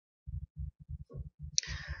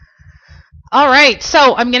All right,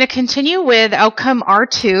 so I'm going to continue with outcome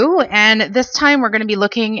R2, and this time we're going to be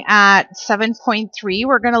looking at 7.3.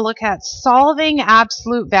 We're going to look at solving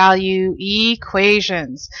absolute value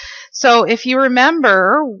equations. So if you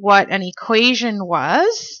remember what an equation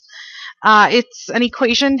was, it's an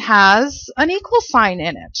equation has an equal sign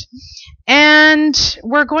in it. And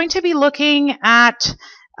we're going to be looking at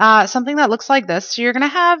something that looks like this. So you're going to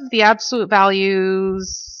have the absolute value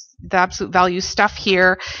stuff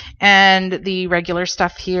here and the regular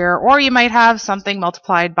stuff here, or you might have something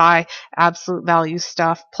multiplied by absolute value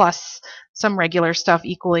stuff plus some regular stuff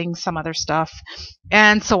equaling some other stuff,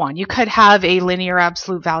 and so on. You could have a linear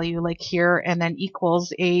absolute value like here and then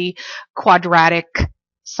equals a quadratic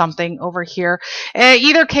something over here. In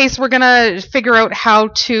either case, we're going to figure out how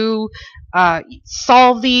to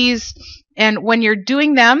solve these. And when you're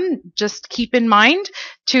doing them, just keep in mind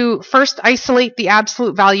to first isolate the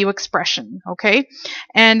absolute value expression, okay?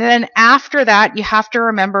 And then after that, you have to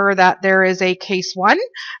remember that there is a case 1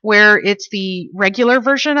 where it's the regular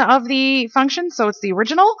version of the function, so it's the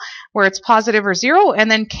original, where it's positive or 0. And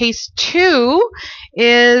then case 2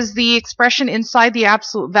 is the expression inside the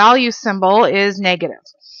absolute value symbol is negative.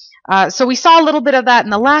 So we saw a little bit of that in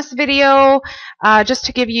the last video. Just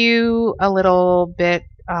to give you a little bit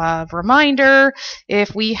of reminder,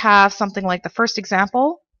 if we have something like the first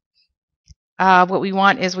example, what we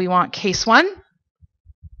want is we want case 1.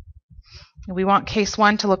 We want case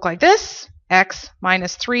 1 to look like this, x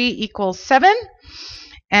minus 3 equals 7.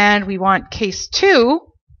 And we want case 2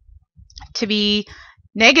 to be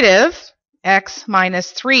negative x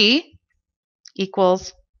minus 3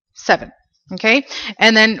 equals 7. Okay,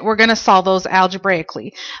 and then we're going to solve those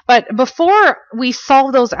algebraically. But before we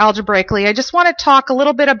solve those algebraically, I just want to talk a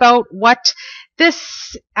little bit about what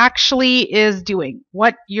this actually is doing,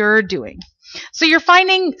 what you're doing. So we're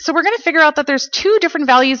going to figure out that there's two different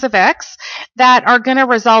values of x that are going to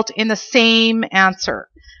result in the same answer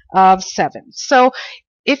of 7. So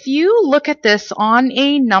if you look at this on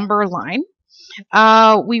a number line,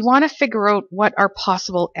 we want to figure out what our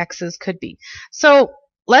possible x's could be. So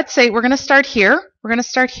let's say we're going to start here. We're going to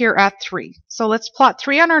start here at 3. So let's plot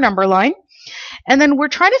 3 on our number line. And then we're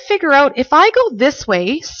trying to figure out, if I go this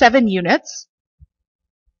way 7 units,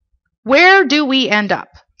 where do we end up?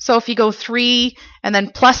 So if you go 3 and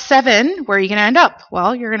then plus 7, where are you going to end up?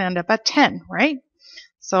 Well, you're going to end up at 10, right?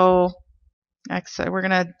 So we're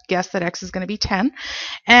going to guess that x is going to be 10.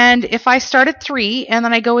 And if I start at 3 and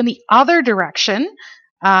then I go in the other direction,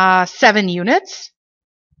 7 units,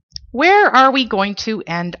 where are we going to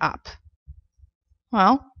end up?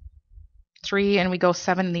 Well, 3 and we go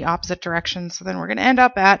 7 in the opposite direction, so then we're going to end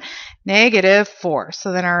up at negative 4.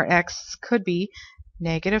 So then our x could be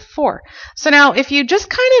negative 4. So now if you just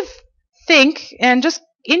kind of think and just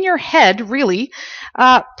in your head really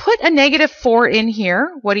put a negative 4 in here,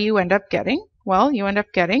 what do you end up getting? Well, you end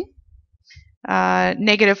up getting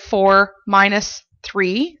negative 4 minus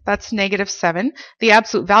 3, that's negative 7. The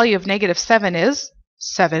absolute value of negative 7 is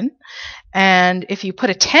 7. And if you put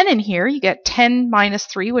a 10 in here, you get 10 minus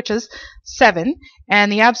 3, which is 7.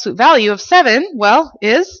 And the absolute value of 7, well,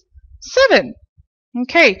 is 7.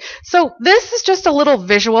 Okay, so this is just a little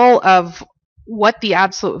visual of what the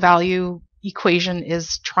absolute value equation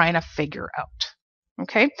is trying to figure out.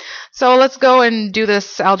 Okay, so let's go and do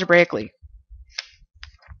this algebraically.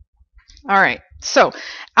 All right, so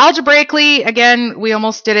algebraically, again, we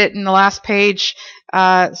almost did it in the last page.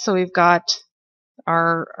 So we've got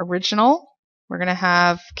our original. We're going to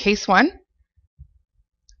have case 1,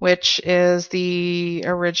 which is the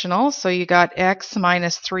original. So you got x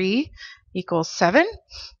minus 3 equals 7.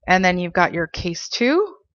 And then you've got your case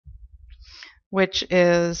 2, which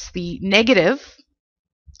is the negative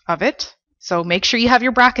of it. So make sure you have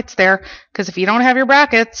your brackets there, because if you don't have your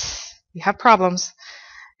brackets, you have problems.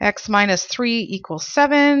 X minus 3 equals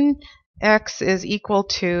 7. X is equal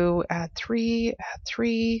to, add 3,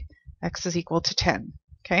 x is equal to 10.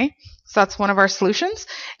 Okay, so that's one of our solutions.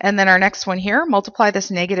 And then our next one here, multiply this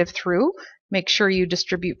negative through. Make sure you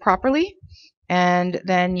distribute properly. And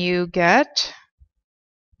then you get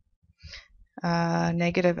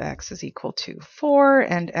negative x is equal to 4,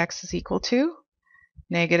 and x is equal to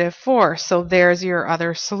negative 4. So there's your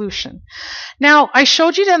other solution. Now, I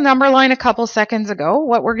showed you the number line a couple seconds ago.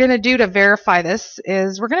 What we're going to do to verify this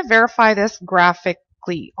is we're going to verify this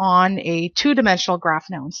graphically on a two-dimensional graph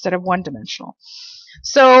now instead of one-dimensional.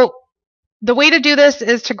 So the way to do this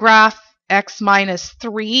is to graph x minus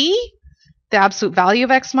 3, the absolute value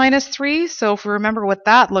of x minus 3. So if we remember what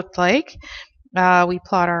that looked like, we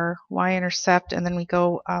plot our y-intercept and then we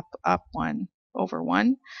go up, up 1 over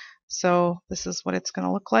 1. So this is what it's going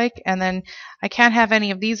to look like. And then I can't have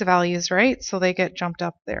any of these values, right? So they get jumped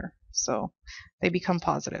up there. So they become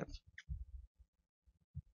positive.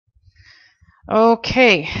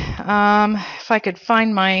 Okay, if I could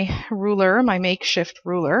find my ruler, my makeshift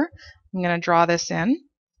ruler, I'm going to draw this in.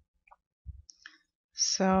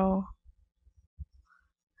 So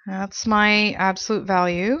that's my absolute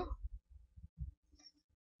value.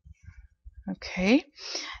 Okay,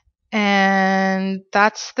 and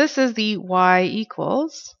this is the y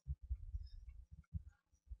equals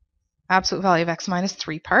absolute value of x minus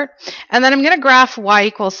 3 part. And then I'm going to graph y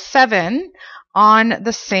equals 7 on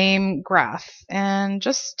the same graph. And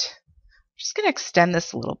just going to extend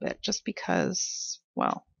this a little bit just because,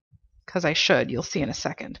 well, because I should. You'll see in a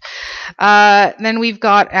second. Then we've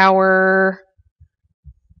got our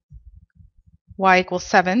y equals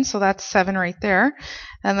 7, so that's 7 right there.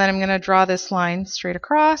 And then I'm going to draw this line straight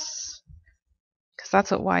across because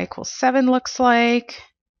that's what y equals 7 looks like.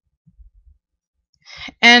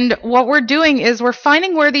 And what we're doing is we're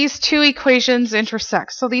finding where these two equations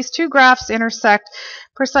intersect. So these two graphs intersect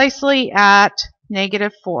precisely at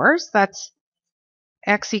 -4. So that's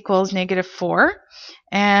x equals -4.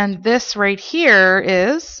 And this right here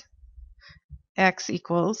is x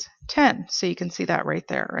equals 10. So you can see that right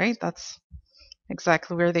there, right? That's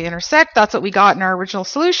exactly where they intersect. That's what we got in our original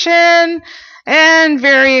solution. And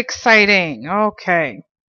very exciting. Okay.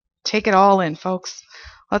 Take it all in, folks.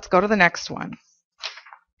 Let's go to the next one.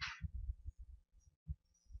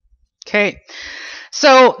 Okay.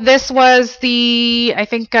 So this was I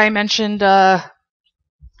think I mentioned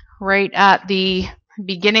right at the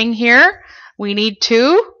beginning here, we need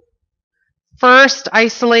to first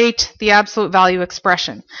isolate the absolute value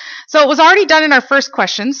expression. So it was already done in our first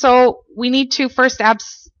question, so we need to first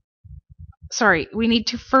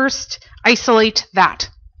isolate that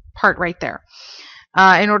part right there.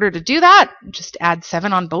 In order to do that, just add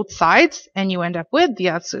 7 on both sides, and you end up with the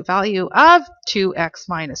absolute value of 2x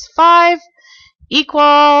minus 5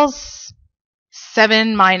 equals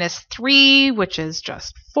 7 minus 3, which is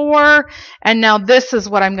just 4. And now this is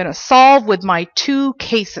what I'm going to solve with my two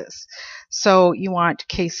cases. So you want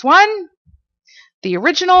case 1, the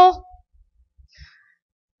original.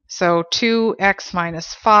 So 2x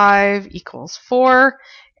minus 5 equals 4.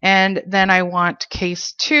 And then I want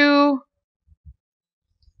case 2.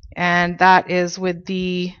 And that is with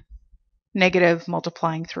the negative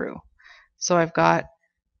multiplying through. So I've got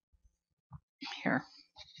here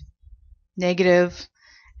negative,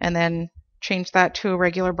 and then change that to a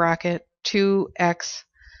regular bracket, 2x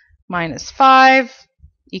minus 5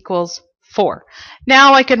 equals 4.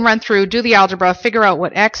 Now I can run through, do the algebra, figure out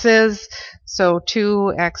what x is. So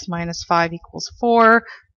 2x minus 5 equals 4,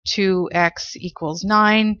 2x equals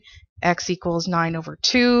 9, x equals 9 over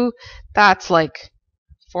 2. That's like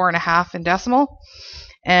 4.5 in decimal.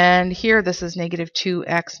 And here this is negative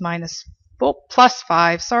 2x plus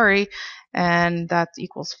 5, sorry, and that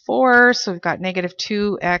equals 4. So we've got negative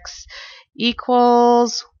 2x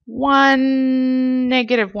equals 1,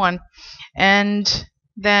 negative 1. And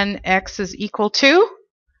then x is equal to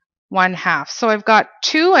 1/2. So I've got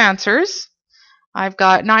two answers. I've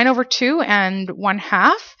got 9 over 2 and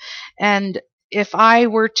 1/2. And if I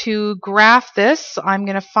were to graph this, I'm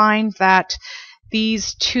going to find that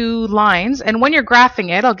these two lines, and when you're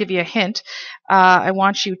graphing it, I'll give you a hint. I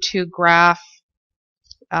want you to graph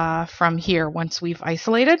from here once we've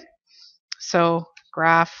isolated. So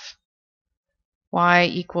graph y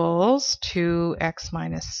equals 2x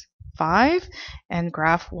minus 5 and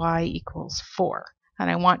graph y equals 4. And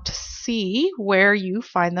I want to see where you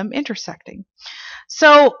find them intersecting.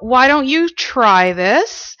 So why don't you try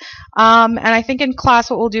this? And I think in class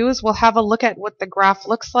what we'll do is we'll have a look at what the graph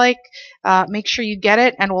looks like, make sure you get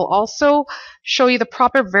it, and we'll also show you the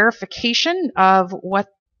proper verification of what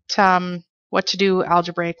to do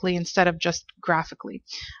algebraically instead of just graphically.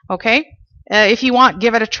 Okay? If you want,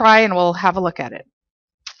 give it a try and we'll have a look at it.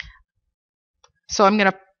 So I'm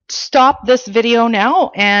going to stop this video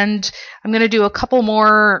now, and I'm going to do a couple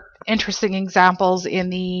more interesting examples in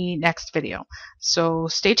the next video. So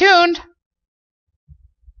stay tuned.